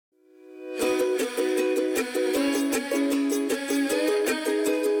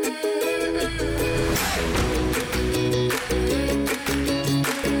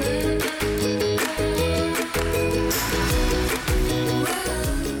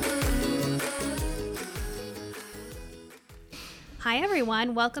Hi,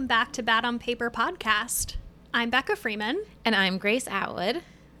 everyone. Welcome back to Bad on Paper podcast. I'm Becca Freeman. And I'm Grace Atwood.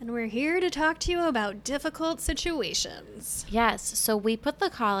 And we're here to talk to you about difficult situations. Yes, so we put the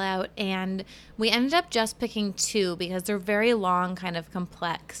call out and we ended up just picking two because they're very long, kind of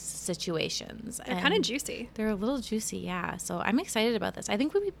complex situations. They're kind of juicy. They're a little juicy, yeah. So I'm excited about this. I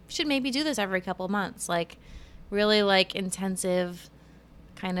think we should maybe do this every couple months, like really like intensive,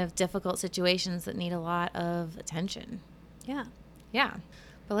 kind of difficult situations that need a lot of attention. Yeah. Yeah.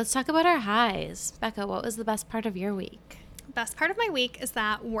 But let's talk about our highs. Becca, what was the best part of your week? Best part of my week is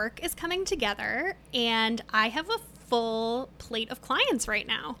that work is coming together and I have a full plate of clients right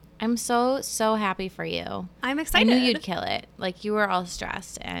now. I'm so happy for you. I'm excited. I knew you'd kill it. Like, you were all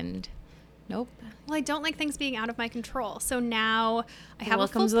stressed and nope. Well, I don't like things being out of my control. So now I have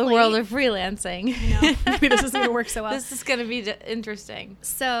Welcome a full to the plate. world of freelancing. I know. Maybe this isn't going to work so well. This is going to be interesting.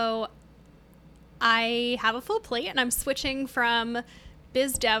 So I have a full plate and I'm switching from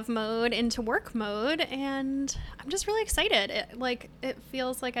biz dev mode into work mode and I'm just really excited. It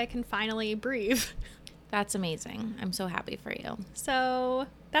feels like I can finally breathe. That's amazing. I'm so happy for you. So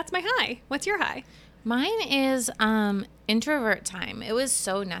that's my high. What's your high? Mine is introvert time. It was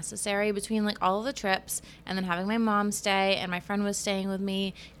so necessary between like all of the trips and then having my mom stay and my friend was staying with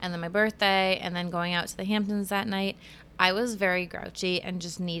me and then my birthday and then going out to the Hamptons that night. I was very grouchy and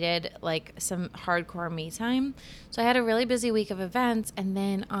just needed like some hardcore me time. So I had a really busy week of events, and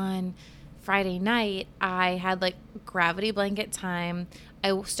then on Friday night I had like gravity blanket time.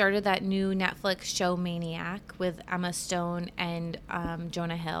 I started that new Netflix show Maniac with Emma Stone and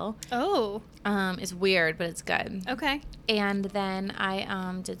Jonah Hill. Oh. It's weird, but it's good. Okay. And then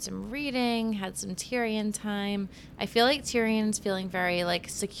I did some reading, had some Tyrion time. I feel like Tyrion's feeling very like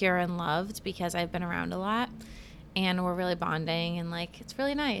secure and loved because I've been around a lot. And we're really bonding, and like it's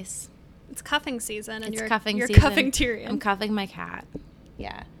really nice. It's cuffing season, and you're cuffing season. cuffing Tyrion. I'm cuffing my cat.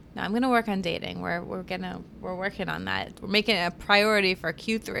 Yeah. No, I'm gonna work on dating. We're working on that. We're making it a priority for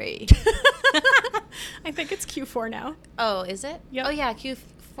Q3. I think it's Q4 now. Oh, is it? Yep. Oh yeah,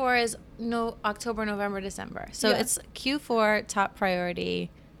 Q4 is October, November, December. So Yeah. it's Q4 top priority.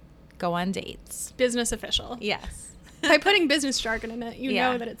 Go on dates. Business official. Yes. By putting business jargon in it, you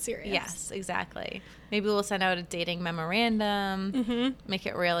Yeah. know that it's serious. Yes, exactly. Maybe we'll send out a dating memorandum, make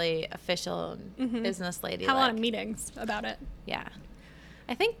it really official and business lady. Have a lot of meetings about it. Yeah.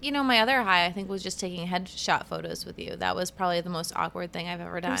 I think, my other high, I think, was just taking headshot photos with you. That was probably the most awkward thing I've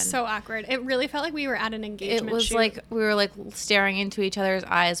ever done. It was so awkward. It really felt like we were at an engagement It was shoot. like we were like staring into each other's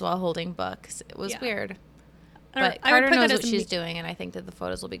eyes while holding books. It was weird. But Carter knows what she's doing, and I think that the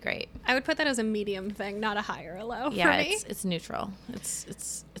photos will be great. I would put that as a medium thing, not a high or a low for Yeah, me. it's neutral.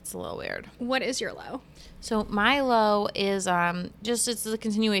 It's a little weird. What is your low? So my low is it's the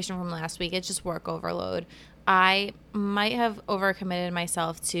continuation from last week. It's just work overload. I might have overcommitted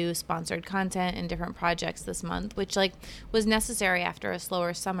myself to sponsored content and different projects this month, which was necessary after a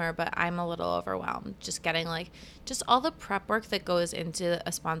slower summer, but I'm a little overwhelmed just getting just all the prep work that goes into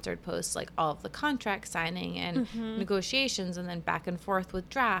a sponsored post, like all of the contract signing and negotiations and then back and forth with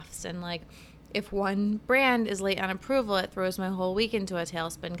drafts. And if one brand is late on approval, it throws my whole week into a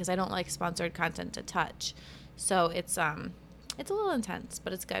tailspin because I don't like sponsored content to touch. So it's a little intense,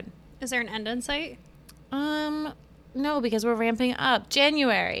 but it's good. Is there an end in sight? No, because we're ramping up.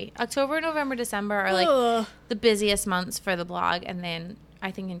 January, October, November, December are the busiest months for the blog, and then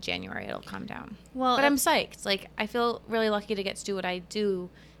I think in January it'll calm down. Well, but I'm psyched. I feel really lucky to get to do what I do,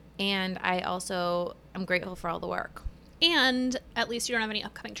 and I also am grateful for all the work. And at least you don't have any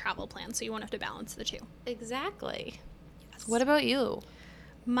upcoming travel plans, so you won't have to balance the two. Exactly. Yes. What about you?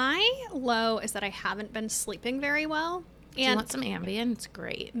 My low is that I haven't been sleeping very well. Do you want some Ambien? It's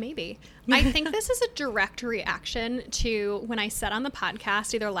great. Maybe. I think this is a direct reaction to when I said on the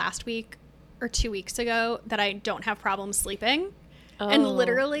podcast either last week or 2 weeks ago that I don't have problems sleeping. Oh, and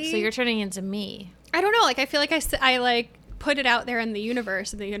literally... So you're turning into me. I don't know. I feel like I put it out there in the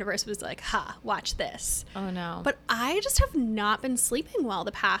universe, and the universe was like, ha, watch this. Oh, no. But I just have not been sleeping well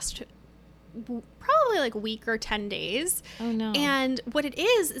the past probably week or 10 days. Oh, no. And what it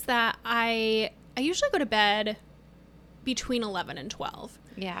is that I usually go to bed between 11 and 12.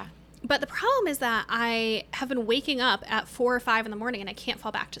 Yeah. But the problem is that I have been waking up at 4 or 5 in the morning and I can't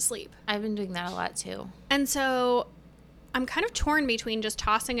fall back to sleep. I've been doing that a lot too. And so I'm kind of torn between just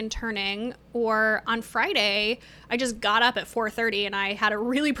tossing and turning, or on Friday, I just got up at 4:30 and I had a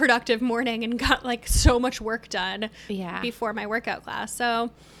really productive morning and got so much work done before my workout class.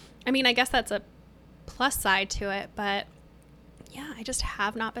 So, I mean, I guess that's a plus side to it, but yeah, I just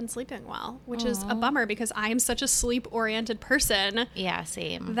have not been sleeping well, which is a bummer because I am such a sleep-oriented person. Yeah,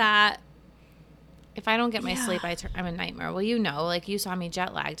 same. That If I don't get my Yeah. sleep, I'm a nightmare. Well, you know, like you saw me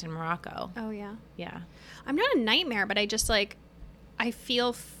jet lagged in Morocco. Oh, yeah. Yeah. I'm not a nightmare, but I just like, I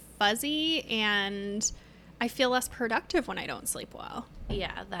feel fuzzy and I feel less productive when I don't sleep well.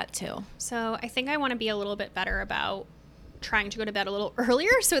 Yeah, that too. So I think I want to be a little bit better about trying to go to bed a little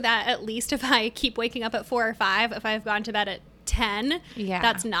earlier so that at least if I keep waking up at 4 or 5, if I've gone to bed at 10, Yeah.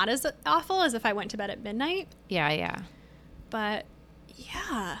 that's not as awful as if I went to bed at midnight. Yeah. But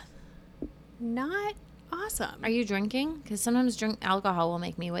yeah, not awesome. Are you drinking? Because sometimes alcohol will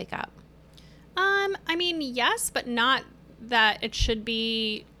make me wake up. I mean, yes, but not that it should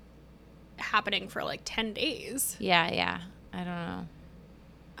be happening for like 10 days. Yeah. I don't know.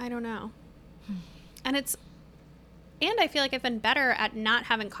 I don't know. And I feel like I've been better at not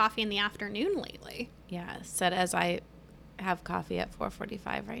having coffee in the afternoon lately. Yeah, said as I have coffee at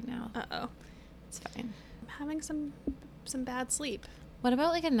 4:45 right now. Uh-oh. It's fine. I'm having some bad sleep. What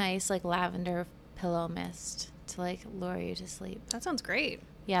about like a nice like lavender pillow mist to like lure you to sleep? That sounds great.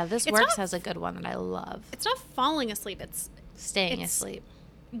 Yeah, this It's Works not- has a good one that I love. It's not falling asleep. It's Staying it's- asleep.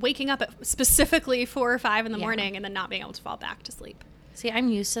 waking up at specifically 4 or 5 in the Yeah. morning and then not being able to fall back to sleep. See, I'm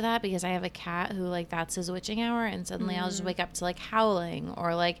used to that because I have a cat who like that's his witching hour, and suddenly I'll just wake up to like howling,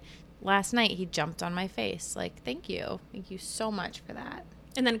 or like last night he jumped on my face. Like, thank you so much for that.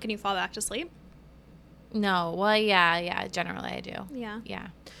 And then can you fall back to sleep? No, well, yeah, generally I do. Yeah.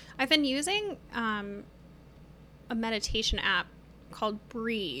 I've been using a meditation app called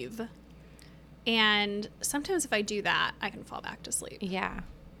Breathe. And sometimes if I do that, I can fall back to sleep. Yeah.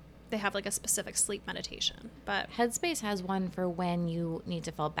 They have like a specific sleep meditation. But Headspace has one for when you need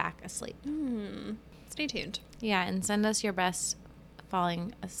to fall back asleep. stay tuned. Yeah, and send us your best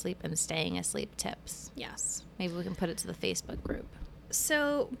falling asleep and staying asleep tips. Yes. Maybe we can put it to the Facebook group.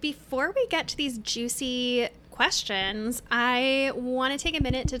 So before we get to these juicy questions, I want to take a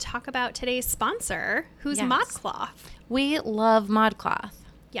minute to talk about today's sponsor, who's Yes. ModCloth. We love ModCloth.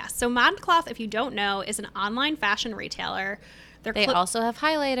 Yes. So ModCloth, if you don't know, is an online fashion retailer. They also have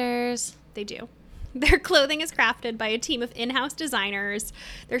highlighters. They do. Their clothing is crafted by a team of in-house designers.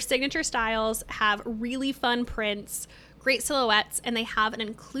 Their signature styles have really fun prints, great silhouettes, and they have an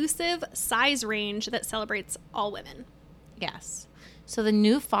inclusive size range that celebrates all women. Yes. So the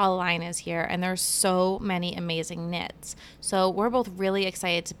new fall line is here, and there's so many amazing knits. So we're both really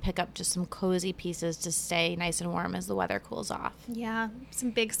excited to pick up just some cozy pieces to stay nice and warm as the weather cools off. Yeah, some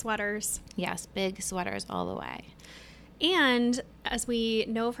big sweaters. Yes, big sweaters all the way. And as we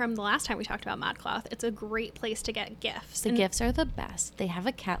know from the last time we talked about ModCloth, it's a great place to get gifts. The gifts are the best. They have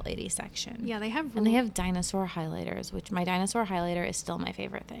a cat lady section. Yeah, they have And they have dinosaur highlighters, which my dinosaur highlighter is still my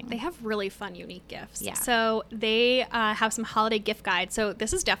favorite thing. They have really fun, unique gifts. Yeah. So they have some holiday gift guides. So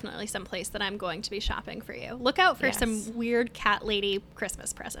this is definitely some place that I'm going to be shopping for you. Look out for Yes. some weird cat lady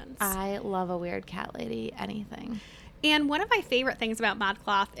Christmas presents. I love a weird cat lady anything. And one of my favorite things about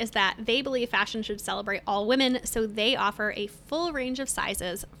ModCloth is that they believe fashion should celebrate all women. So they offer a full range of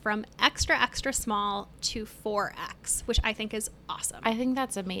sizes from extra, extra small to 4X, which I think is awesome. I think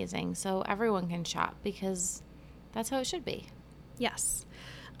that's amazing. So everyone can shop because that's how it should be. Yes.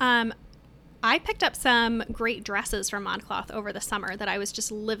 I picked up some great dresses from ModCloth over the summer that I was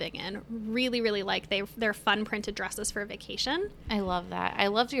just living in. Really, really like. They're fun printed dresses for vacation. I love that. I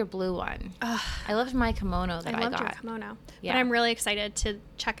loved your blue one. I loved my kimono that I loved got. your kimono. Yeah. But I'm really excited to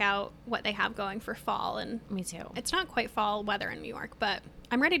check out what they have going for fall. And Me too. it's not quite fall weather in New York, but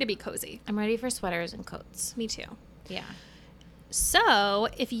I'm ready to be cozy. I'm ready for sweaters and coats. Me too. Yeah. So,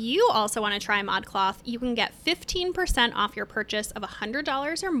 if you also want to try ModCloth, you can get 15% off your purchase of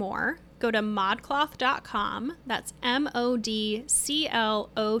 $100 or more. Go to modcloth.com. That's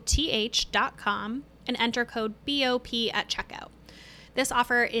MODCLOTH.com and enter code BOP at checkout. This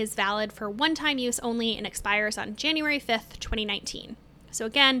offer is valid for one-time use only and expires on January 5th, 2019. So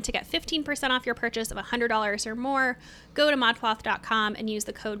again, to get 15% off your purchase of $100 or more, go to modcloth.com and use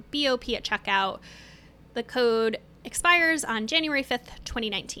the code BOP at checkout. The code expires on January 5th,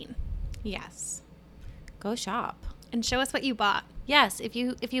 2019. Yes. Go shop. And show us what you bought. Yes, if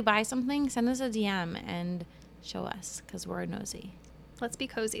you buy something, send us a DM and show us because we're nosy. Let's be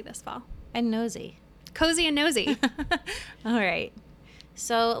cozy this fall. And nosy. Cozy and nosy. All right.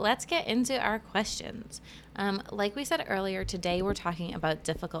 So let's get into our questions. Like we said earlier, today we're talking about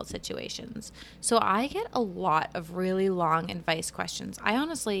difficult situations. So I get a lot of really long advice questions. I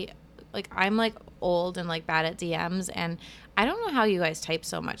honestly, I'm old and bad at DMs, and I don't know how you guys type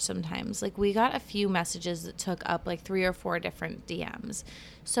so much sometimes. We got a few messages that took up 3 or 4 different DMs.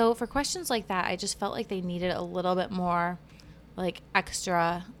 So for questions like that, I just felt like they needed a little bit more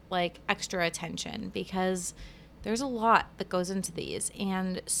extra attention, because There's a lot that goes into these.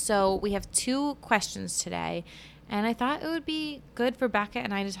 And so we have 2 questions today, and I thought it would be good for Becca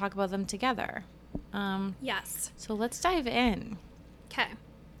and I to talk about them together. Yes. So let's dive in. Okay.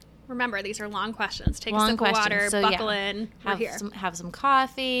 Remember, these are long questions. Take a sip of water, so buckle in. We're here. Have some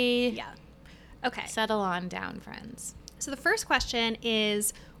coffee. Yeah. Okay. Settle on down, friends. So the first question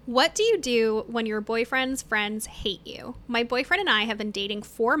is, what do you do when your boyfriend's friends hate you? My boyfriend and I have been dating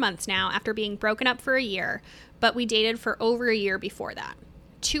 4 months now after being broken up for a year, but we dated for over a year before that.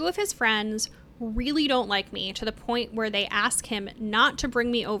 2 of his friends really don't like me to the point where they ask him not to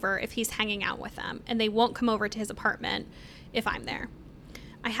bring me over if he's hanging out with them, and they won't come over to his apartment if I'm there.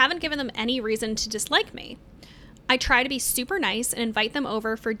 I haven't given them any reason to dislike me. I try to be super nice and invite them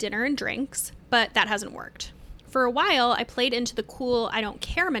over for dinner and drinks, but that hasn't worked. For a while, I played into the cool, I don't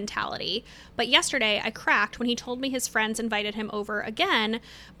care mentality, but yesterday I cracked when he told me his friends invited him over again,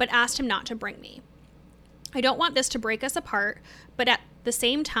 but asked him not to bring me. I don't want this to break us apart, but at the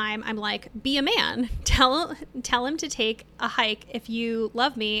same time, I'm like, be a man. Tell him to take a hike if you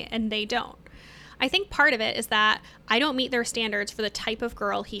love me and they don't. I think part of it is that I don't meet their standards for the type of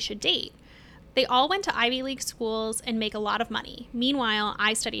girl he should date. They all went to Ivy League schools and make a lot of money. Meanwhile,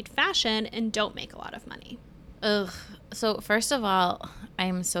 I studied fashion and don't make a lot of money. Ugh. So first of all,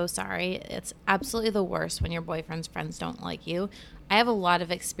 I'm so sorry. It's absolutely the worst when your boyfriend's friends don't like you. I have a lot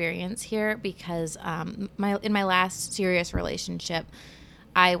of experience here because in my last serious relationship,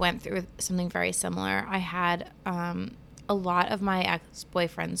 I went through something very similar. I had a lot of my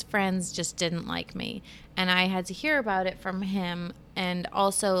ex-boyfriend's friends just didn't like me, and I had to hear about it from him. And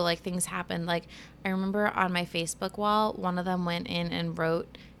also, like, things happened. Like, I remember on my Facebook wall, one of them went in and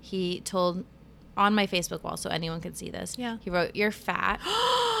wrote, he told on my Facebook wall, so anyone could see this. Yeah. He wrote, "You're fat.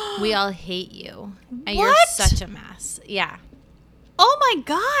 We all hate you. And What? You're such a mess." Yeah. Oh my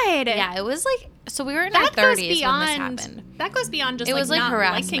God. Yeah, it was like, so we were in our 30s when this happened. That goes beyond just It was like not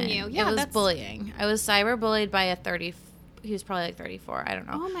harassment. liking you. Yeah, it was that's bullying. I was cyber bullied by a 30, he was probably like 34, I don't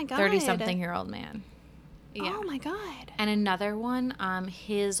know. Oh my God. 30-something-year-old man. Yeah. Oh my God. And another one,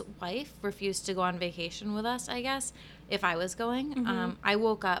 his wife refused to go on vacation with us, I guess, if I was going. Mm-hmm. I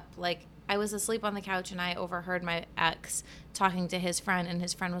woke up, like, I was asleep on the couch, and I overheard my ex talking to his friend, and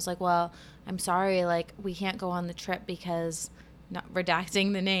his friend was like, "Well, I'm sorry, like, we can't go on the trip because," not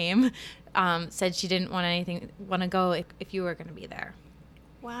redacting the name, said she didn't want to go if you were going to be there.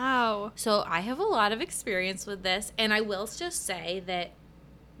 Wow. So I have a lot of experience with this, and I will just say that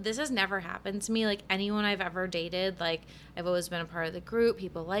this has never happened to me. Like, anyone I've ever dated, like, I've always been a part of the group.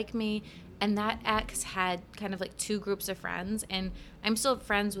 People like me. And that ex had kind of like 2 groups of friends, and I'm still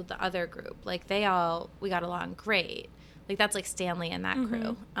friends with the other group. Like, we got along great. Like, that's like Stanley and that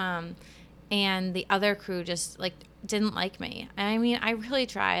crew. And the other crew just like didn't like me. And I mean, I really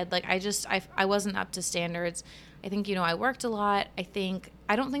tried. Like, I wasn't up to standards. I think, I worked a lot. I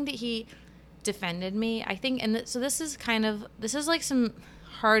don't think that he defended me. I think, so this is like some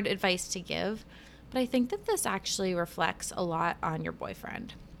hard advice to give, but I think that this actually reflects a lot on your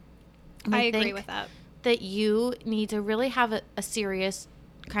boyfriend. And I agree with that. That you need to really have a serious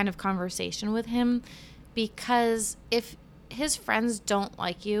kind of conversation with him, because if his friends don't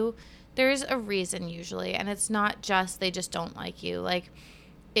like you, there's a reason usually, and it's not just they just don't like you. Like,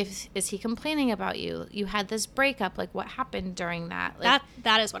 is he complaining about you? You had this breakup. Like, what happened during that? Like,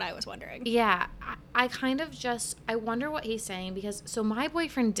 that is what I was wondering. Yeah, I kind of I wonder what he's saying, because so my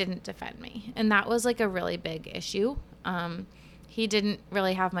boyfriend didn't defend me, and that was like a really big issue. He didn't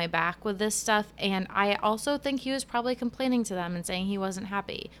really have my back with this stuff, and I also think he was probably complaining to them and saying he wasn't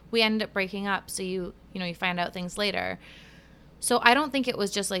happy. We ended up breaking up, so you find out things later. So I don't think it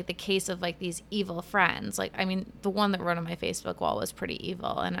was just like the case of like these evil friends. Like, I mean, the one that wrote on my Facebook wall was pretty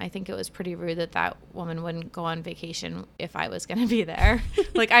evil, and I think it was pretty rude that woman wouldn't go on vacation if I was going to be there.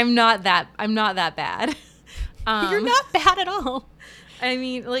 Like, I'm not that bad. You're not bad at all. I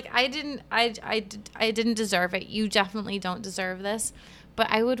mean, like, I didn't deserve it. You definitely don't deserve this. But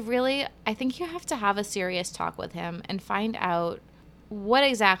I think you have to have a serious talk with him and find out what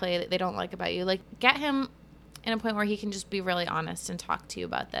exactly they don't like about you. Like, get him in a point where he can just be really honest and talk to you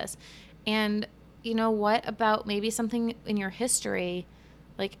about this. And what about maybe something in your history,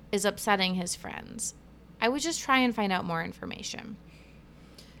 like, is upsetting his friends? I would just try and find out more information.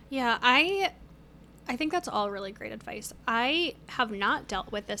 Yeah, I think that's all really great advice. I have not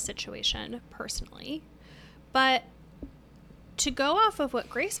dealt with this situation personally, but to go off of what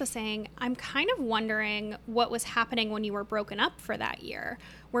Grace was saying, I'm kind of wondering what was happening when you were broken up for that year,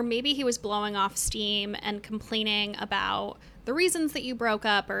 where maybe he was blowing off steam and complaining about the reasons that you broke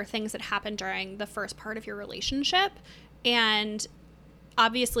up or things that happened during the first part of your relationship. And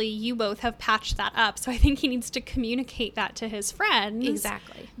obviously you both have patched that up. So I think he needs to communicate that to his friends.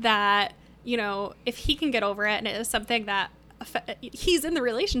 Exactly. That, you know, if he can get over it and it is something that he's in the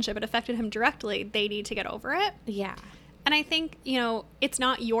relationship, it affected him directly, they need to get over it. Yeah. And I think, you know, it's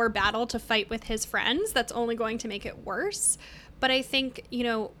not your battle to fight with his friends. That's only going to make it worse. But I think, you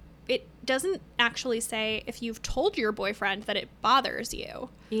know, it doesn't actually say if you've told your boyfriend that it bothers you.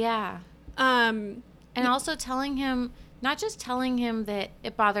 Yeah. And also telling him, not just telling him that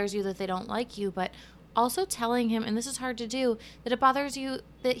it bothers you that they don't like you, but also telling him, and this is hard to do, that it bothers you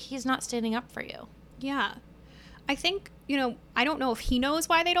that he's not standing up for you. Yeah. I think, you know, I don't know if he knows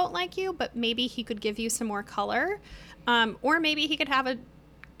why they don't like you, but maybe he could give you some more color. Or maybe he could have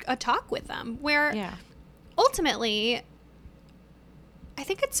a talk with them where ultimately I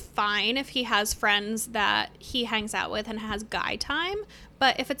think it's fine if he has friends that he hangs out with and has guy time.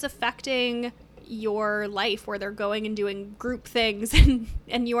 But if it's affecting your life where they're going and doing group things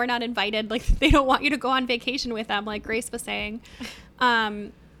and you are not invited, like they don't want you to go on vacation with them, like Grace was saying,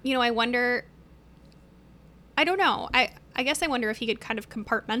 you know, I wonder, I don't know. I guess I wonder if he could kind of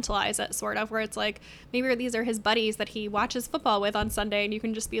compartmentalize it, sort of, where it's like, maybe these are his buddies that he watches football with on Sunday, and you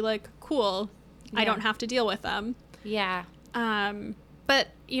can just be like, cool, I don't have to deal with them. Yeah. But,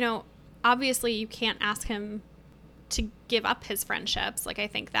 you know, obviously you can't ask him to give up his friendships. Like, I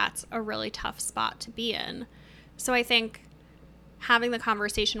think that's a really tough spot to be in. So I think having the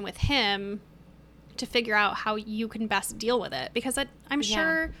conversation with him to figure out how you can best deal with it, because I'm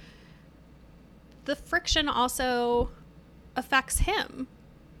sure the friction also affects him,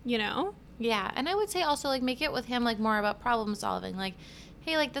 you know? Yeah. And I would say also, like, make it with him, like, more about problem solving. Like,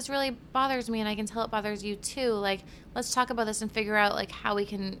 hey, like, this really bothers me and I can tell it bothers you too. Like, let's talk about this and figure out, like, how we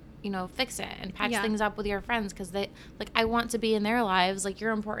can, you know, fix it and patch things up with your friends. Because they, like, I want to be in their lives. Like,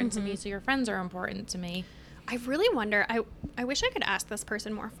 you're important to me, so your friends are important to me. I really wonder, I wish I could ask this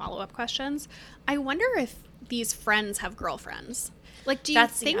person more follow-up questions. I wonder if these friends have girlfriends. Like, do you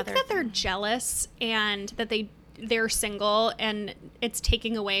think that they're jealous and that they're single and it's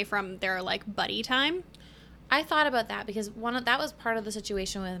taking away from their, like, buddy time? I thought about that because that was part of the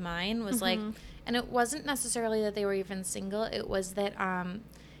situation with mine was like, and it wasn't necessarily that they were even single. It was that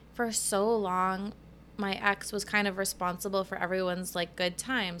for so long, my ex was kind of responsible for everyone's, like, good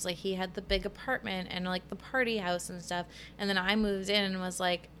times. Like, he had the big apartment and, like, the party house and stuff. And then I moved in and was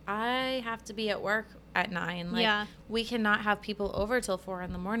like, I have to be at work at 9. Like, we cannot have people over till 4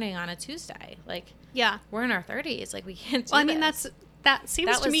 a.m. on a Tuesday. Like, we're in our 30s. Like, we can't do I mean, that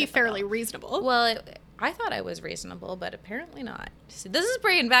seems to me difficult. Fairly reasonable. Well, I thought I was reasonable, but apparently not. So this is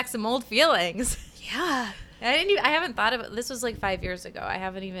bringing back some old feelings. Yeah. I haven't thought of it. This was like 5 years ago. I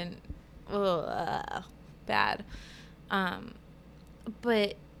haven't even, bad.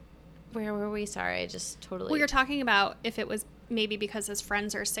 But where were we? Sorry, I just totally. Well, you're talking about if it was maybe because his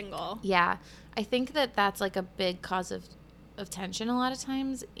friends are single. Yeah. I think that's like a big cause of tension a lot of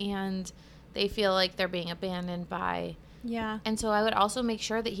times. And they feel like they're being abandoned by. Yeah. And so I would also make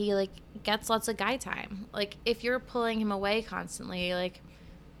sure that he, like, gets lots of guy time. Like, if you're pulling him away constantly, like,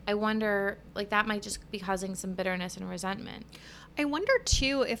 I wonder, like, that might just be causing some bitterness and resentment. I wonder,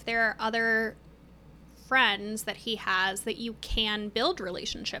 too, if there are other friends that he has that you can build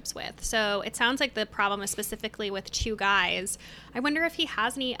relationships with. So it sounds like the problem is specifically with 2 guys. I wonder if he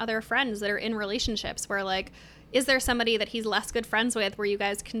has any other friends that are in relationships where, like, is there somebody that he's less good friends with where you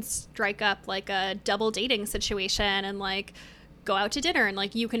guys can strike up, like, a double dating situation and, like, go out to dinner and,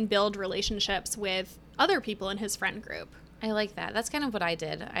 like, you can build relationships with other people in his friend group? I like that. That's kind of what I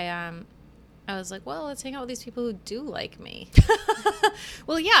did. I was like, well, let's hang out with these people who do like me.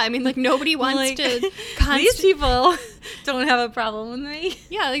 Well, yeah. I mean, like, nobody wants like, to... These people don't have a problem with me.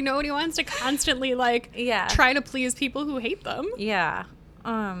 Yeah, like, nobody wants to constantly, like, try to please people who hate them. Yeah.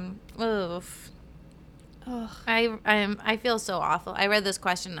 Oof. I feel so awful. I read this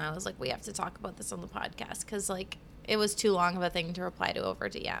question and I was like, we have to talk about this on the podcast because, like, it was too long of a thing to reply to over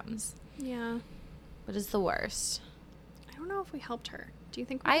DMs. Yeah. But it's the worst. I don't know if we helped her. Do you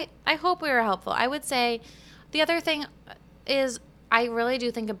think I hope we were helpful. I would say the other thing is I really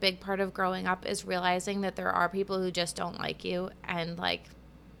do think a big part of growing up is realizing that there are people who just don't like you and, like,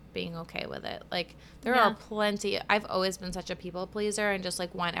 being okay with it. Like, there are plenty. I've always been such a people pleaser and just,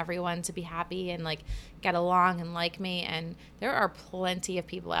 like, want everyone to be happy and, like, get along and like me. And there are plenty of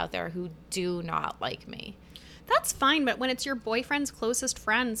people out there who do not like me. That's fine, but when it's your boyfriend's closest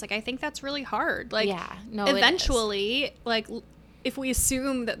friends, like, I think that's really hard. Like, eventually, like, if we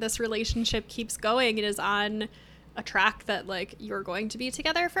assume that this relationship keeps going, it is on a track that, like, you're going to be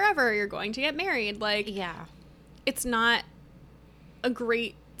together forever, you're going to get married. Like, yeah, it's not a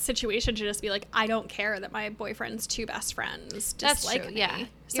great situation to just be like, I don't care that my boyfriend's two best friends dislike me. Yeah.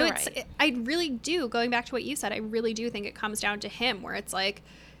 So I really do, going back to what you said, I really do think it comes down to him, where it's like,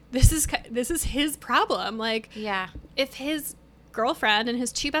 this is his problem. Like, yeah, if his girlfriend and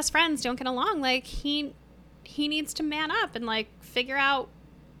his two best friends don't get along, like, he needs to man up and like figure out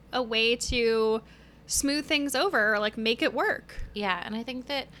a way to smooth things over or like make it work. Yeah, and I think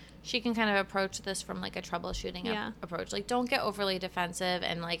that she can kind of approach this from like a troubleshooting approach. Like, don't get overly defensive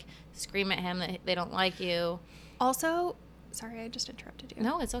and like scream at him that they don't like you. Also, sorry, I just interrupted you.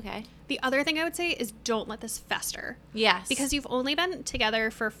 No, it's okay. The other thing I would say is don't let this fester. Yes. Because you've only been together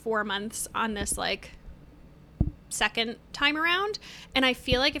for 4 months on this like second time around, and I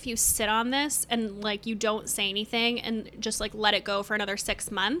feel like if you sit on this and like you don't say anything and just like let it go for another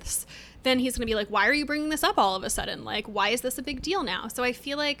 6 months, then he's gonna be like, why are you bringing this up all of a sudden? Like, why is this a big deal now? So I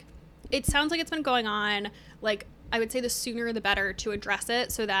feel like it sounds like it's been going on. Like, I would say the sooner the better to address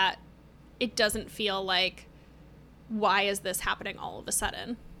it, so that it doesn't feel like, why is this happening all of a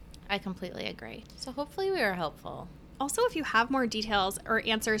sudden? I completely agree. So hopefully we were helpful. Also, if you have more details or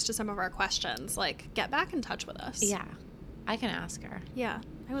answers to some of our questions, like, get back in touch with us. Yeah. I can ask her. Yeah.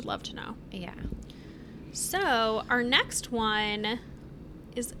 I would love to know. Yeah. So, our next one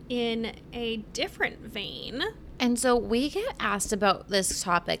is in a different vein. And so we get asked about this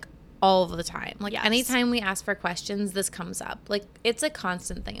topic all the time. Like, yes. Anytime we ask for questions, this comes up. Like, it's a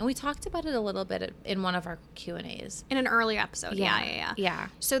constant thing. And we talked about it a little bit in one of our Q&As. In an earlier episode. Yeah.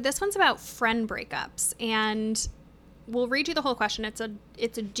 So this one's about friend breakups, and we'll read you the whole question. It's a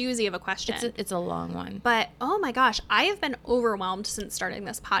doozy of a question. It's a long one. But, oh my gosh, I have been overwhelmed since starting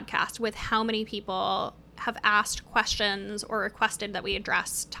this podcast with how many people have asked questions or requested that we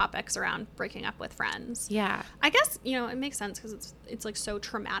address topics around breaking up with friends. Yeah. I guess, it makes sense because it's like so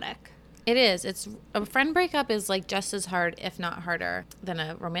traumatic. It is. It's a friend breakup is like just as hard, if not harder, than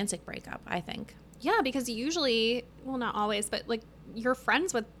a romantic breakup, I think. Yeah, because usually, well, not always, but like you're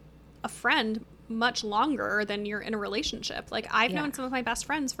friends with a friend much longer than you're in a relationship. Like, I've known some of my best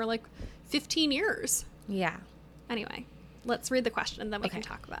friends for like 15 years. Yeah. Anyway, let's read the question and then we can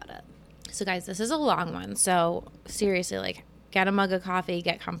talk about it. So guys, this is a long one. So seriously, like, get a mug of coffee,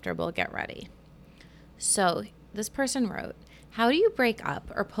 get comfortable, get ready. So this person wrote, how do you break up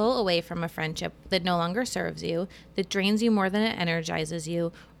or pull away from a friendship that no longer serves you, that drains you more than it energizes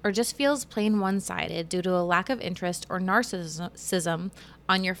you, or just feels plain one-sided due to a lack of interest or narcissism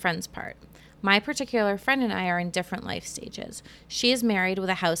on your friend's part? My particular friend and I are in different life stages. She is married with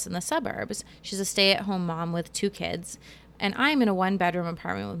a house in the suburbs. She's a stay-at-home mom with 2 kids. And I'm in a 1-bedroom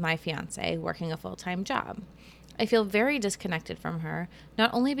apartment with my fiance working a full-time job. I feel very disconnected from her,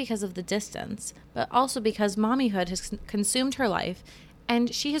 not only because of the distance, but also because mommyhood has consumed her life,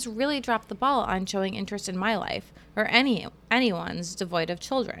 and she has really dropped the ball on showing interest in my life, or anyone's devoid of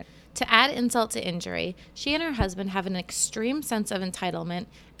children. To add insult to injury, she and her husband have an extreme sense of entitlement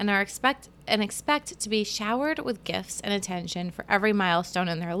and expect to be showered with gifts and attention for every milestone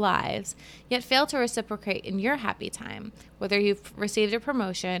in their lives, yet fail to reciprocate in your happy time, whether you've received a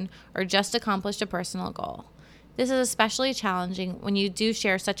promotion or just accomplished a personal goal. This is especially challenging when you do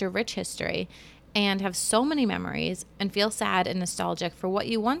share such a rich history and have so many memories and feel sad and nostalgic for what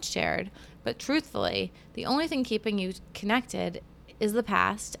you once shared, but truthfully, the only thing keeping you connected is the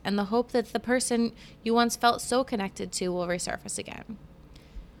past and the hope that the person you once felt so connected to will resurface again.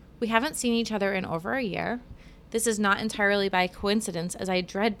 We haven't seen each other in over a year. This is not entirely by coincidence, as I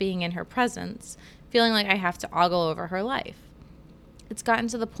dread being in her presence, feeling like I have to ogle over her life. It's gotten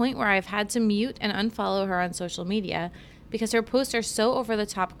to the point where I've had to mute and unfollow her on social media because her posts are so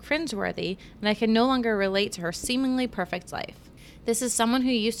over-the-top cringeworthy and I can no longer relate to her seemingly perfect life. This is someone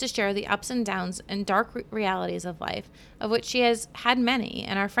who used to share the ups and downs and dark realities of life, of which she has had many,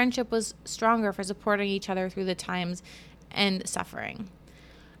 and our friendship was stronger for supporting each other through the times and suffering.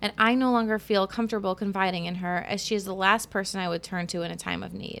 And I no longer feel comfortable confiding in her, as she is the last person I would turn to in a time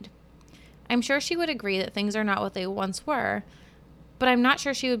of need. I'm sure she would agree that things are not what they once were, but I'm not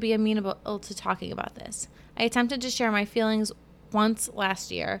sure she would be amenable to talking about this. I attempted to share my feelings once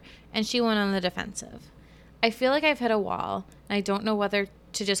last year, and she went on the defensive. I feel like I've hit a wall, and I don't know whether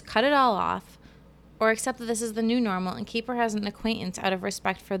to just cut it all off or accept that this is the new normal and keep her as an acquaintance out of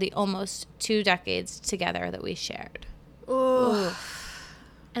respect for the almost 2 decades together that we shared. Ooh.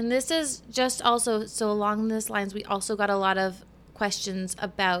 And this is just also, so along these lines, we also got a lot of questions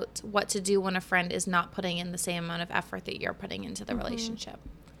about what to do when a friend is not putting in the same amount of effort that you're putting into the relationship.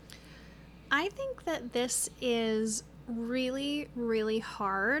 I think that this is really, really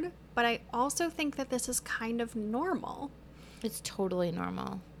hard, but I also think that this is kind of normal. It's totally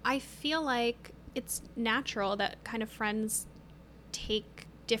normal. I feel like it's natural that kind of friends take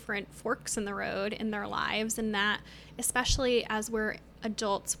different forks in the road in their lives, and that especially as we're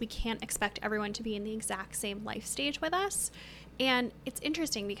adults, we can't expect everyone to be in the exact same life stage with us. And it's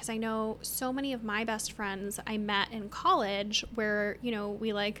interesting because I know so many of my best friends I met in college where, you know,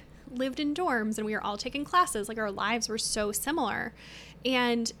 we like lived in dorms and we were all taking classes. Like our lives were so similar.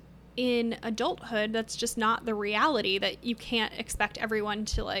 And in adulthood, that's just not the reality, that you can't expect everyone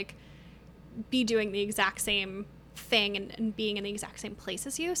to like be doing the exact same thing and being in the exact same place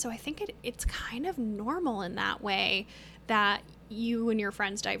as you. So I think it's kind of normal in that way that you and your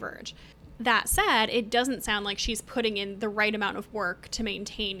friends diverge. That said, it doesn't sound like she's putting in the right amount of work to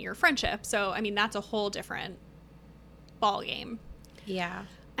maintain your friendship. So, I mean, that's a whole different ballgame. Yeah.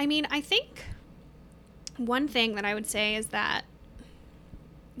 I mean, I think one thing that I would say is that,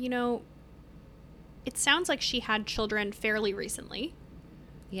 you know, it sounds like she had children fairly recently.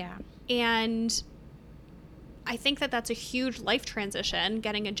 Yeah. And I think that that's a huge life transition,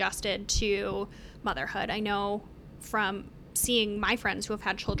 getting adjusted to motherhood. I know from seeing my friends who have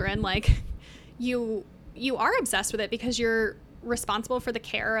had children, like you are obsessed with it because you're responsible for the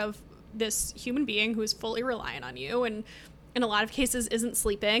care of this human being who's fully reliant on you, and in a lot of cases isn't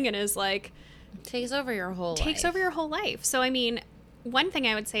sleeping and is like takes over your whole life. So I mean, one thing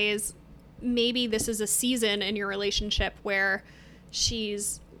I would say is maybe this is a season in your relationship where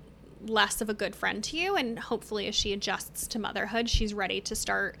she's less of a good friend to you, and hopefully as she adjusts to motherhood, she's ready to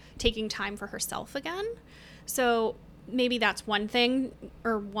start taking time for herself again. So maybe that's one thing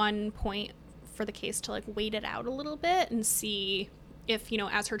or one point for the case to like wait it out a little bit and see if, you know,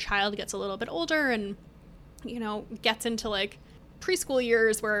 as her child gets a little bit older and, you know, gets into like preschool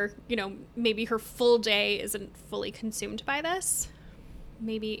years where, you know, maybe her full day isn't fully consumed by this,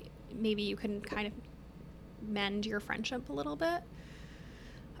 maybe you can kind of mend your friendship a little bit.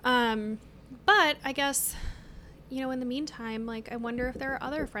 But I guess, you know, in the meantime, like, I wonder if there are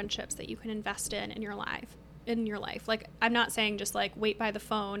other friendships that you can invest in your life. Like, I'm not saying just like wait by the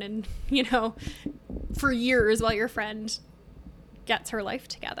phone and, you know, for years while your friend gets her life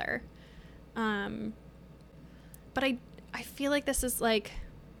together. But I feel like this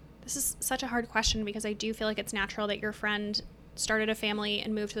is such a hard question because I do feel like it's natural that your friend started a family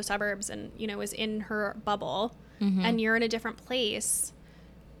and moved to the suburbs and, you know, is in her bubble, and you're in a different place.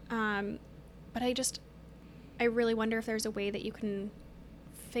 But I really wonder if there's a way that you can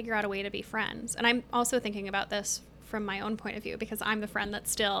figure out a way to be friends. And I'm also thinking about this from my own point of view because I'm the friend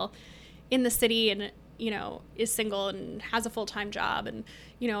that's still in the city and, you know, is single and has a full-time job. And,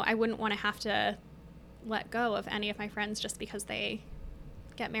 you know, I wouldn't want to have to let go of any of my friends just because they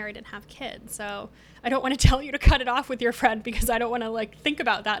get married and have kids. So I don't want to tell you to cut it off with your friend because I don't want to like think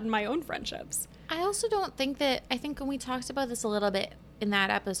about that in my own friendships. I also don't think that, I think when we talked about this a little bit in that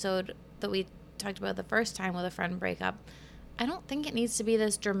episode that we talked about the first time with a friend breakup, I don't think it needs to be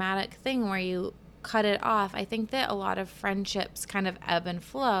this dramatic thing where you cut it off. I think that a lot of friendships kind of ebb and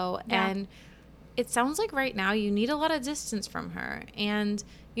flow. Yeah. And it sounds like right now you need a lot of distance from her. And,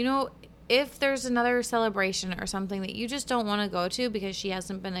 you know, if there's another celebration or something that you just don't want to go to because she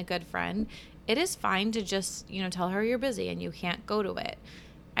hasn't been a good friend, it is fine to just, you know, tell her you're busy and you can't go to it.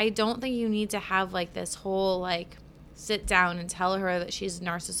 I don't think you need to have like this whole like sit down and tell her that she's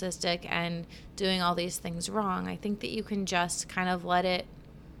narcissistic and doing all these things wrong. I think that you can just kind of let it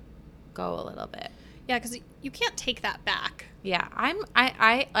go a little bit. Yeah, because you can't take that back. Yeah,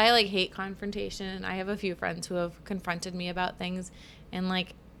 I like hate confrontation. I have a few friends who have confronted me about things, and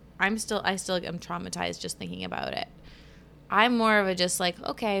like I still am traumatized just thinking about it. I'm more of a just like,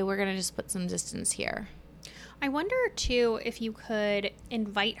 okay, we're gonna just put some distance here. I wonder too if you could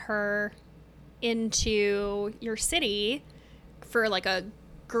invite her into your city for like a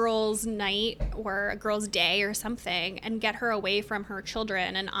girls' night or a girls' day or something and get her away from her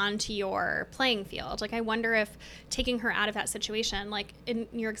children and onto your playing field. Like, I wonder if taking her out of that situation, like in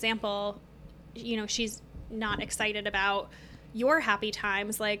your example, you know, she's not excited about your happy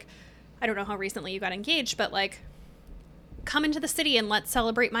times. Like, I don't know how recently you got engaged, but like, come into the city and let's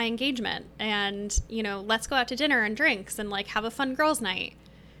celebrate my engagement and, you know, let's go out to dinner and drinks and like have a fun girls' night.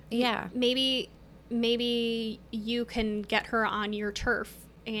 Yeah. Maybe you can get her on your turf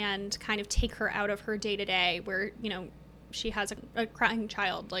and kind of take her out of her day-to-day where, you know, she has a crying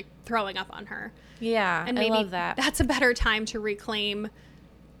child like throwing up on her. Yeah, and maybe I love that. That's a better time to reclaim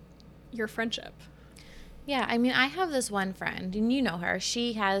your friendship. Yeah, I mean, I have this one friend, and you know her.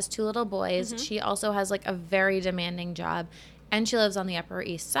 She has 2 little boys. Mm-hmm. She also has like a very demanding job, and she lives on the Upper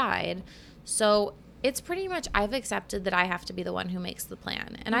East Side. So it's pretty much, I've accepted that I have to be the one who makes the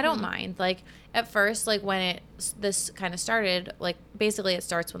plan. And I don't mind. Like, at first, like, when this kind of started, like, basically it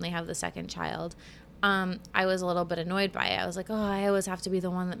starts when they have the second child. I was a little bit annoyed by it. I was like, oh, I always have to be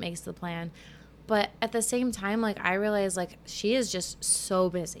the one that makes the plan. But at the same time, like, I realized, like, she is just so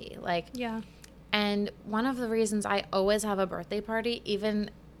busy. Like, Yeah. and one of the reasons I always have a birthday party, even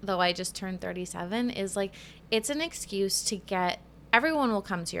though I just turned 37, is, like, it's an excuse to get, everyone will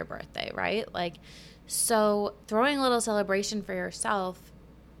come to your birthday, right? Like, so throwing a little celebration for yourself,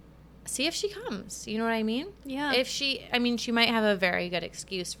 see if she comes. You know what I mean? Yeah. If she, I mean, she might have a very good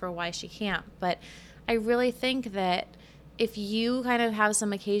excuse for why she can't, but I really think that if you kind of have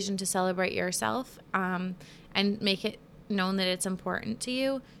some occasion to celebrate yourself, and make it known that it's important to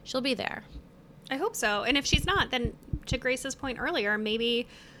you, she'll be there. I hope so. And if she's not, then to Grace's point earlier, maybe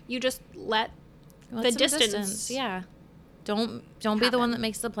you just let the some distance. Yeah. Don't be the one that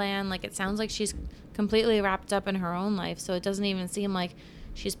makes the plan. Like, it sounds like she's completely wrapped up in her own life, so it doesn't even seem like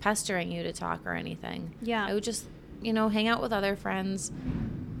she's pestering you to talk or anything. Yeah. I would just, hang out with other friends.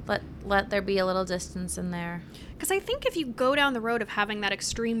 Let there be a little distance in there. Because I think if you go down the road of having that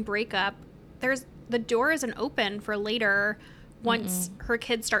extreme breakup, the door isn't open for later once her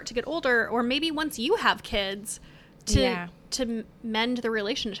kids start to get older, or maybe once you have kids to mend the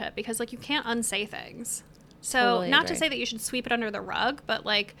relationship, because, like, you can't unsay things. So Totally not agree. to say that you should sweep it under the rug, but,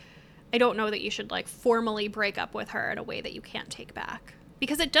 like, I don't know that you should, like, formally break up with her in a way that you can't take back.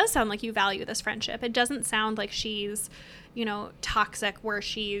 Because it does sound like you value this friendship. It doesn't sound like she's, toxic, where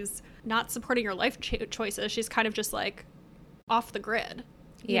she's not supporting your life choices. She's kind of just, like, off the grid.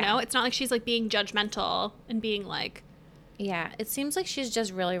 Yeah. It's not like she's, like, being judgmental and being like... Yeah, it seems like she's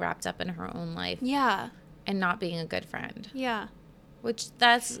just really wrapped up in her own life. Yeah. And not being a good friend. Yeah. Which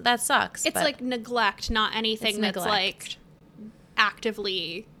that sucks. It's like neglect, not anything that's like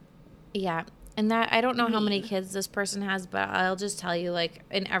actively. Yeah. And that, I don't know how many kids this person has, but I'll just tell you, like,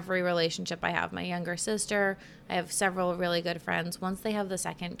 in every relationship I have, my younger sister, I have several really good friends. Once they have the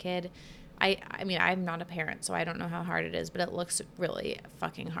second kid, I mean, I'm not a parent, so I don't know how hard it is, but it looks really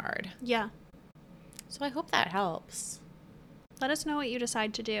fucking hard. Yeah. So I hope that helps. Let us know what you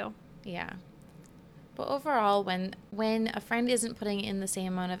decide to do. Yeah. But overall, when a friend isn't putting in the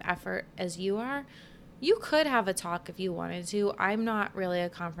same amount of effort as you are, you could have a talk if you wanted to. I'm not really a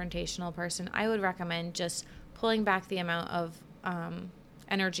confrontational person. I would recommend just pulling back the amount of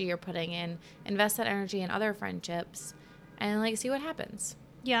energy you're putting in, invest that energy in other friendships, and, like, see what happens.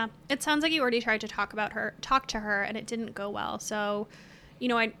 Yeah. It sounds like you already tried to talk to her, and it didn't go well. So,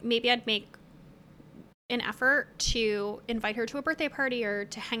 I'd make an effort to invite her to a birthday party or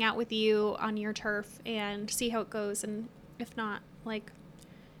to hang out with you on your turf and see how it goes. And if not, like,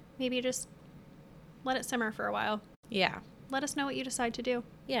 maybe just let it simmer for a while. Yeah. Let us know what you decide to do.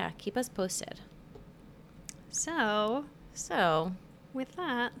 Yeah, keep us posted. So, with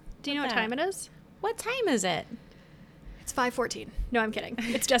that, do you know what time it is? What time is it? It's 5:14. No, I'm kidding.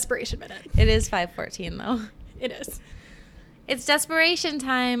 It's desperation minute. It is 5:14 though. It is. It's desperation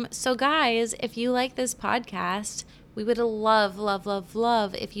time. So, guys, if you like this podcast, we would love, love, love,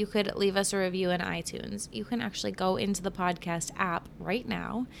 love if you could leave us a review in iTunes. You can actually go into the podcast app right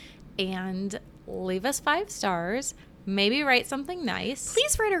now and leave us 5 stars. Maybe write something nice.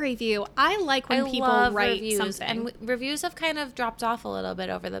 Please write a review. I like when people love write reviews. something. And reviews have kind of dropped off a little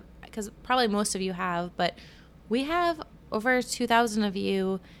bit because probably most of you have, but we have over 2,000 of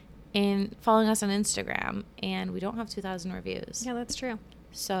you in following us on Instagram, and we don't have 2,000 reviews. Yeah, that's true.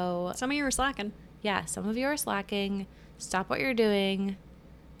 So Some of you are slacking. yeah, some of you are slacking. Stop what you're doing.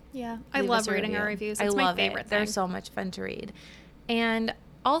 Yeah, I Leave love us a reading review. our reviews. I It's my love favorite it. thing. They're so much fun to read. And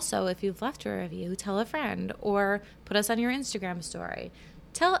also, if you've left a review, tell a friend or put us on your Instagram story.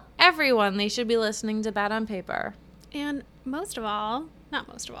 Tell everyone they should be listening to Bad on Paper. And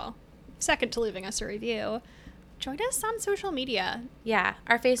second to leaving us a review, join us on social media. Yeah,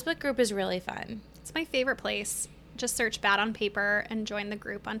 our Facebook group is really fun. It's my favorite place. Just search Bad on Paper and join the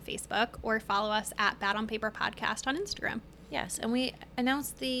group on Facebook, or follow us at Bad on Paper Podcast on Instagram. Yes, and we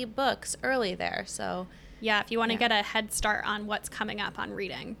announced the books early there, so Yeah, if you want to get a head start on what's coming up on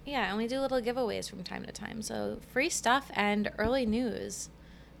reading. yeah, and we do little giveaways from time to time. So free stuff and early news.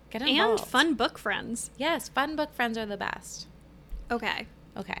 Get involved. And fun book friends. Yes, fun book friends are the best. Okay.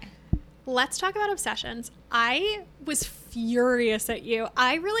 Okay. Let's talk about obsessions. I was furious at you.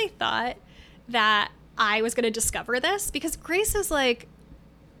 I really thought that I was going to discover this, because Grace is like,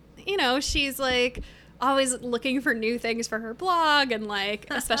 she's like always looking for new things for her blog, and like,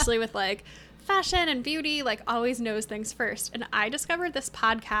 especially with like fashion and beauty, like always knows things first. And I discovered this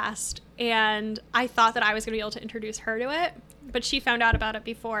podcast, and I thought that I was going to be able to introduce her to it, but she found out about it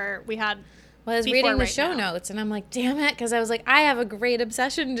before we had. Well, I was before reading the right show now. notes, and I'm like, damn it, because I was like, I have a great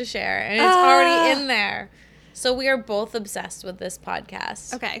obsession to share, and it's already in there. So we are both obsessed with this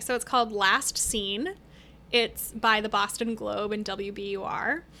podcast. Okay, so it's called Last Scene. It's by the Boston Globe and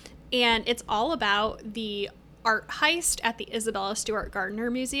WBUR. And it's all about the art heist at the Isabella Stewart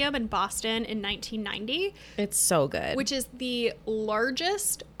Gardner Museum in Boston in 1990. It's so good. Which is the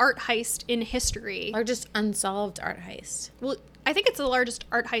largest art heist in history. Largest unsolved art heist. Well, I think it's the largest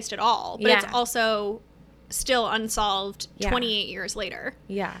art heist at all, but it's also still unsolved 28 years later.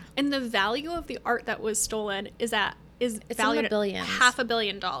 Yeah. And the value of the art that was stolen is valued in the billions. at $500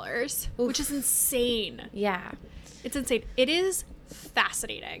 million, which is insane. Yeah. It's insane. It is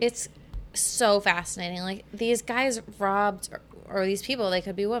fascinating. It's so fascinating. Like, these guys robbed, or these people, they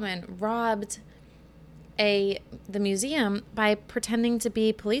could be women, robbed the museum by pretending to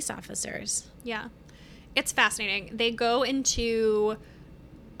be police officers. Yeah. It's fascinating. They go into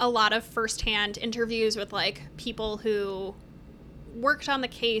a lot of firsthand interviews with, like, people who worked on the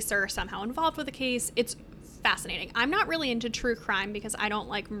case or somehow involved with the case. It's fascinating. I'm not really into true crime because I don't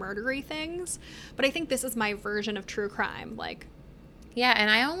like murdery things, but I think this is my version of true crime. Like, yeah,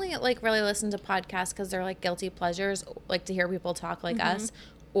 and I only, like, really listen to podcasts because they're, like, guilty pleasures, like, to hear people talk like us,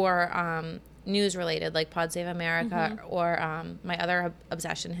 or news related, like Pod Save America, or my other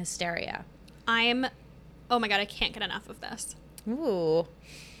obsession, Hysteria. Oh my God, I can't get enough of this. Ooh.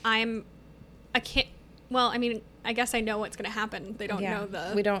 Well, I mean, I guess I know what's going to happen. They don't know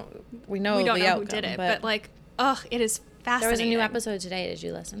we don't know the outcome, who did it, but like, it is fascinating. There was a new episode today. Did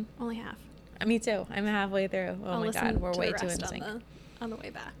you listen? Only half. Me too. I'm halfway through. Oh my God, we're way too in sync. On the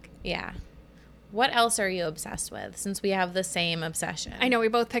way back. Yeah. What else are you obsessed with, since we have the same obsession? I know, we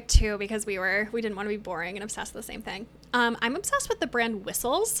both picked two because we didn't want to be boring and obsessed with the same thing. I'm obsessed with the brand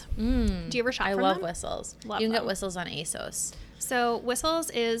Whistles. Do you ever shop from them? I love Whistles. You can get Whistles on ASOS. So Whistles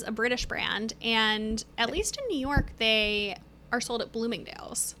is a British brand, and at least in New York, they are sold at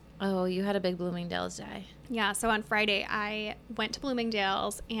Bloomingdale's. Oh, you had a big Bloomingdale's day. Yeah, so on Friday, I went to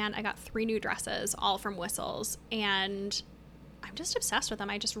Bloomingdale's, and I got 3 new dresses, all from Whistles, and I'm just obsessed with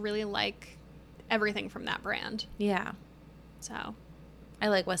them. I just really like everything from that brand. Yeah. So. I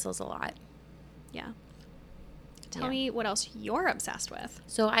like Whistles a lot. Yeah. Tell me what else you're obsessed with.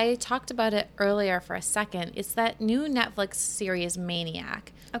 So I talked about it earlier for a second. It's that new Netflix series,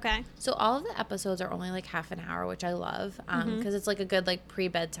 Maniac. Okay. So all of the episodes are only like half an hour, which I love, because it's like a good like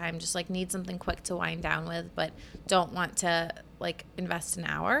pre-bedtime, just like need something quick to wind down with, but don't want to like invest an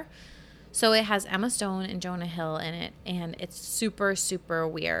hour. So it has Emma Stone and Jonah Hill in it, and it's super, super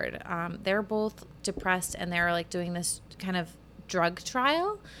weird. They're both depressed, and they're like doing this kind of drug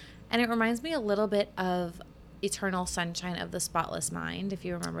trial, and it reminds me a little bit of Eternal Sunshine of the Spotless Mind, if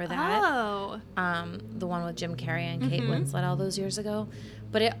you remember that. Oh. The one with Jim Carrey and Kate Winslet all those years ago.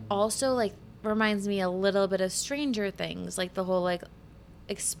 But it also like reminds me a little bit of Stranger Things, like the whole like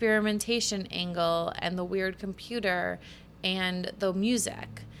experimentation angle and the weird computer and the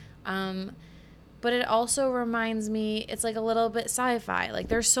music. But it also reminds me, it's like a little bit sci-fi. Like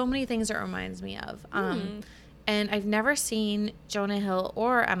there's so many things it reminds me of. And I've never seen Jonah Hill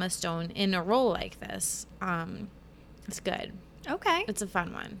or Emma Stone in a role like this. It's good. Okay. It's a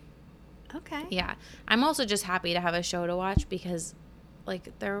fun one. Okay. Yeah. I'm also just happy to have a show to watch because,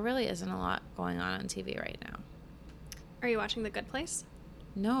 like, there really isn't a lot going on TV right now. Are you watching The Good Place?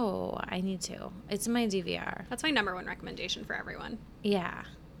 No, I need to. It's in my DVR. That's my #1 recommendation for everyone. Yeah,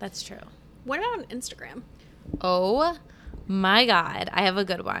 that's true. What about on Instagram? Oh, my God. I have a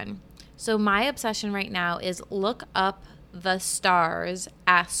good one. So my obsession right now is look up the stars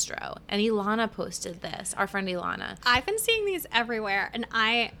Astro. And Ilana posted this, our friend Ilana. I've been seeing these everywhere, and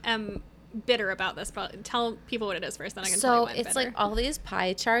I am bitter about this, but tell people what it is first, then I can tell you why I'm it's bitter. like all these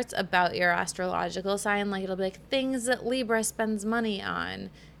pie charts about your astrological sign. Like it'll be like things that Libra spends money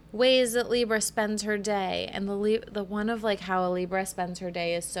on, ways that Libra spends her day, and the one of like how a Libra spends her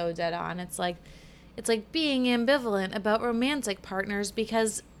day is so dead on. It's like being ambivalent about romantic partners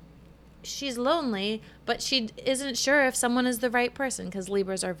because she's lonely, but she isn't sure if someone is the right person because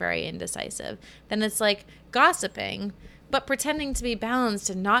Libras are very indecisive. Then it's like gossiping, but pretending to be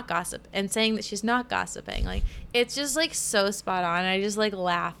balanced and not gossip and saying that she's not gossiping. Like, it's just like so spot on. I just like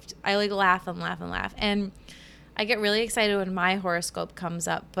laughed. I like laugh and laugh and laugh. And I get really excited when my horoscope comes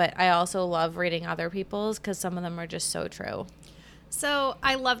up, but I also love reading other people's because some of them are just so true. So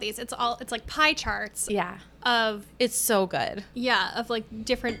I love these. It's like pie charts. Yeah. It's so good. Yeah, of like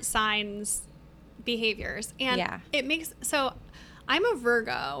different signs, behaviors. And so I'm a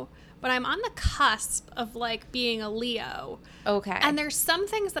Virgo, but I'm on the cusp of like being a Leo. Okay. And there's some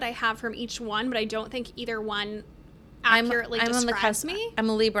things that I have from each one, but I don't think either one accurately describes me. I'm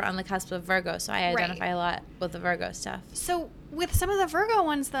a Libra on the cusp of Virgo, so I identify a lot with the Virgo stuff. So with some of the Virgo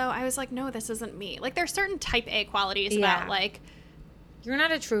ones, though, I was like, no, this isn't me. Like, there's certain type A qualities about, like... You're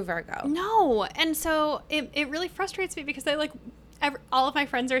not a true Virgo. No. And so it really frustrates me because all of my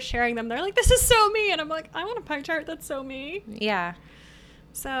friends are sharing them. They're like, this is so me. And I'm like, I want a pie chart that's so me. Yeah.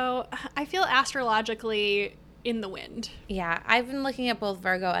 So I feel astrologically in the wind. Yeah. I've been looking at both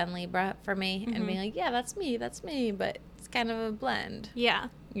Virgo and Libra for me and being like, yeah, that's me. But it's kind of a blend. Yeah.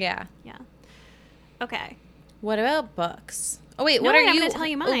 Yeah. Yeah. Okay. What about books? Oh, wait. No, what are wait, I'm you? gonna tell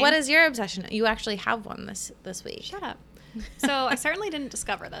you mine. What is your obsession? You actually have one this week. Shut up. So I certainly didn't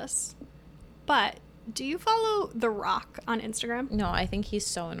discover this. But do you follow The Rock on Instagram? No, I think he's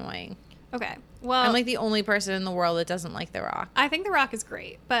so annoying. Okay. Well, I'm like the only person in the world that doesn't like The Rock. I think The Rock is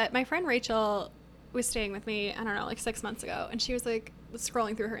great. But my friend Rachel was staying with me, I don't know, like 6 months ago. And she was like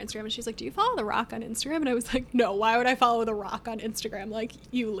scrolling through her Instagram. And she's like, do you follow The Rock on Instagram? And I was like, no, why would I follow The Rock on Instagram? Like,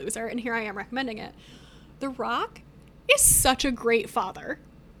 you loser. And here I am recommending it. The Rock is such a great father.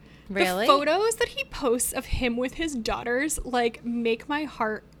 Really? The photos that he posts of him with his daughters, like, make my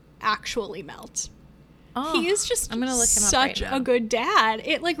heart actually melt. Oh, He is just I'm gonna look him up such right now. a good dad.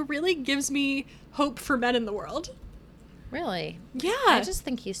 It, like, really gives me hope for men in the world. Really? Yeah. I just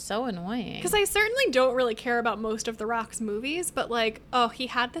think he's so annoying. Because I certainly don't really care about most of The Rock's movies, but, like, he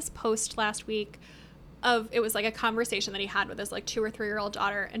had this post last week it was, like, a conversation that he had with his, like, 2 or 3-year-old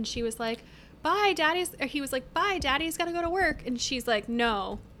daughter, and she was like, he was like, bye, daddy's gotta go to work. And she's like,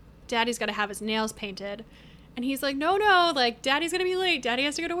 no, daddy's gotta have his nails painted. And he's like, no, like, daddy's gonna be late, daddy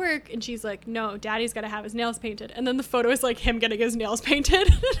has to go to work. And she's like, no, daddy's gotta have his nails painted. And then the photo is like him getting his nails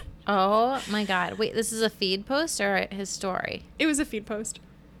painted. Oh my God. Wait, this is a feed post or his story? It was a feed post.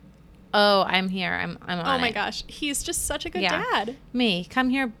 Oh, I'm here. I'm on it. Oh my gosh, he's just such a good dad. Me, come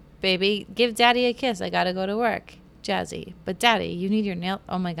here, baby. Give daddy a kiss. I gotta go to work. Jazzy. But daddy, you need your nail.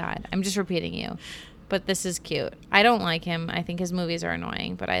 Oh my God. I'm just repeating you. But this is cute. I don't like him. I think his movies are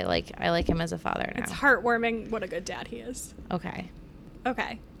annoying, but I like him as a father now. It's heartwarming what a good dad he is. Okay.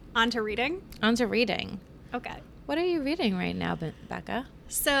 Okay, on to reading. On to reading. Okay. What are you reading right now, Becca?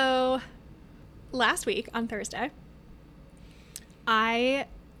 So, last week on Thursday, I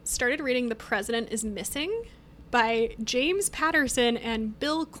started reading The President is Missing by James Patterson and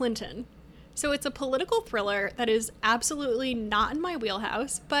Bill Clinton. So it's a political thriller that is absolutely not in my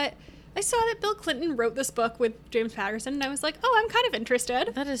wheelhouse, but I saw that Bill Clinton wrote this book with James Patterson, and I was like, oh, I'm kind of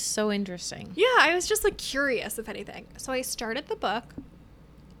interested. That is so interesting. Yeah, I was just like curious, if anything. So I started the book.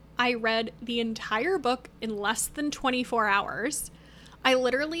 I read the entire book in less than 24 hours. I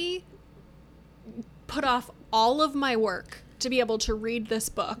literally put off all of my work to be able to read this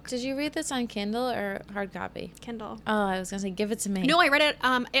book. Did you read this on Kindle or hard copy? Kindle. Oh, I was going to say, give it to me. No, I read it.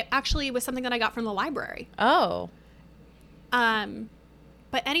 It actually was something that I got from the library. Oh.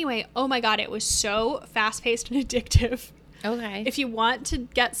 But anyway, oh my God, it was so fast-paced and addictive. Okay. If you want to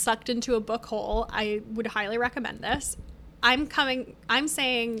get sucked into a book hole, I would highly recommend this. I'm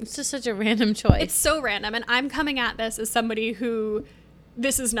saying... It's just such a random choice. It's so random, and I'm coming at this as somebody who...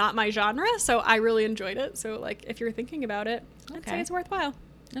 This is not my genre, so I really enjoyed it. So, like, if you're thinking about it, I'd say it's worthwhile.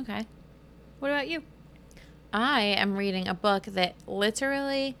 Okay. What about you? I am reading a book that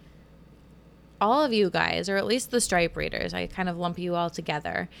literally all of you guys, or at least the Stripe readers, I kind of lump you all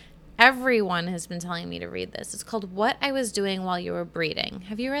together. Everyone has been telling me to read this. It's called What I Was Doing While You Were Breeding.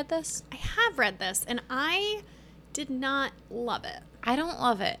 Have you read this? I have read this, and I did not love it. I don't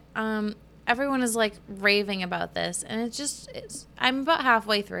love it. Everyone is like raving about this, and I'm about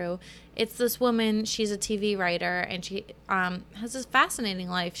halfway through. It's this woman, she's a TV writer, and she has this fascinating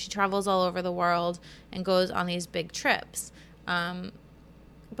life. She travels all over the world and goes on these big trips. But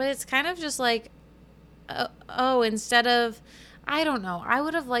it's kind of just like, instead of, I don't know, I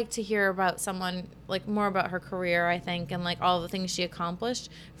would have liked to hear about someone, like more about her career, I think, and like all the things she accomplished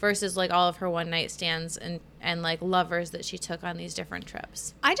versus like all of her one night stands and like lovers that she took on these different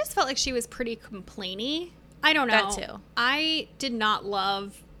trips. I just felt like she was pretty complainy. I don't know. That too. I did not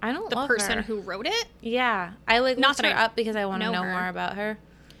love the person who wrote it. Yeah. I like Not looked that her I up because I want to know her. more about her.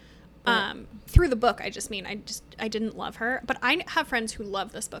 Through the book, I didn't love her, but I have friends who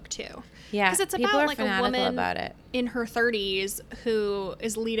love this book too. Yeah, because it's people about are like a fanatical woman about it. in her 30s who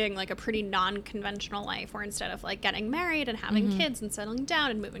is leading like a pretty non-conventional life, where instead of like getting married and having kids and settling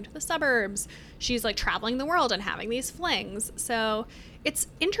down and moving to the suburbs, she's like traveling the world and having these flings. So it's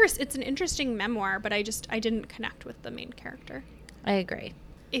an interesting memoir, but I didn't connect with the main character. I agree.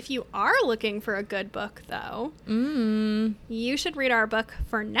 If you are looking for a good book, though, you should read our book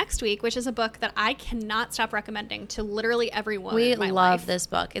for next week, which is a book that I cannot stop recommending to literally everyone. We in my love life. this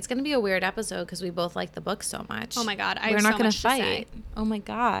book. It's going to be a weird episode because we both like the book so much. Oh my God, We're not going to fight. Oh my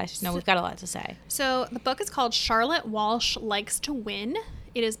gosh. No, we've got a lot to say. So the book is called Charlotte Walsh Likes to Win.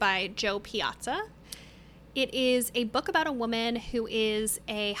 It is by Jo Piazza. It is a book about a woman who is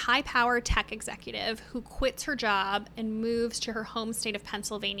a high-power tech executive who quits her job and moves to her home state of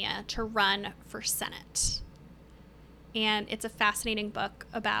Pennsylvania to run for Senate. And it's a fascinating book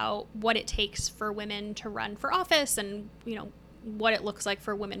about what it takes for women to run for office and, you know, what it looks like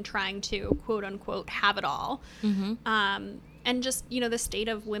for women trying to, quote unquote, have it all. And just, you know, the state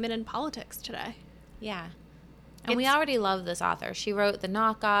of women in politics today. Yeah. And we already love this author. She wrote The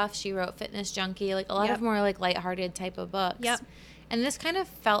Knockoff. She wrote Fitness Junkie, like a lot of more like lighthearted type of books. Yep. And this kind of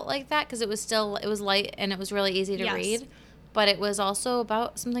felt like that because it was light and it was really easy to read, but it was also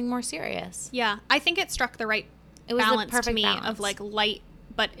about something more serious. Yeah, I think it struck the right balance to me of like light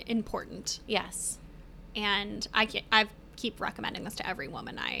but important. Yes. And I keep recommending this to every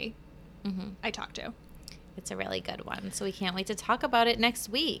woman I talk to. It's a really good one. So we can't wait to talk about it next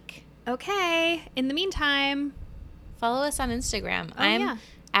week. Okay. In the meantime, follow us on Instagram. I'm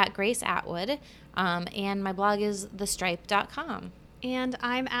at Grace Atwood, and my blog is thestripe.com. And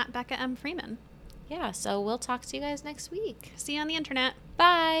I'm at Becca M. Freeman. Yeah, so we'll talk to you guys next week. See you on the internet.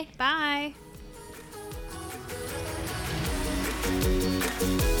 Bye. Bye.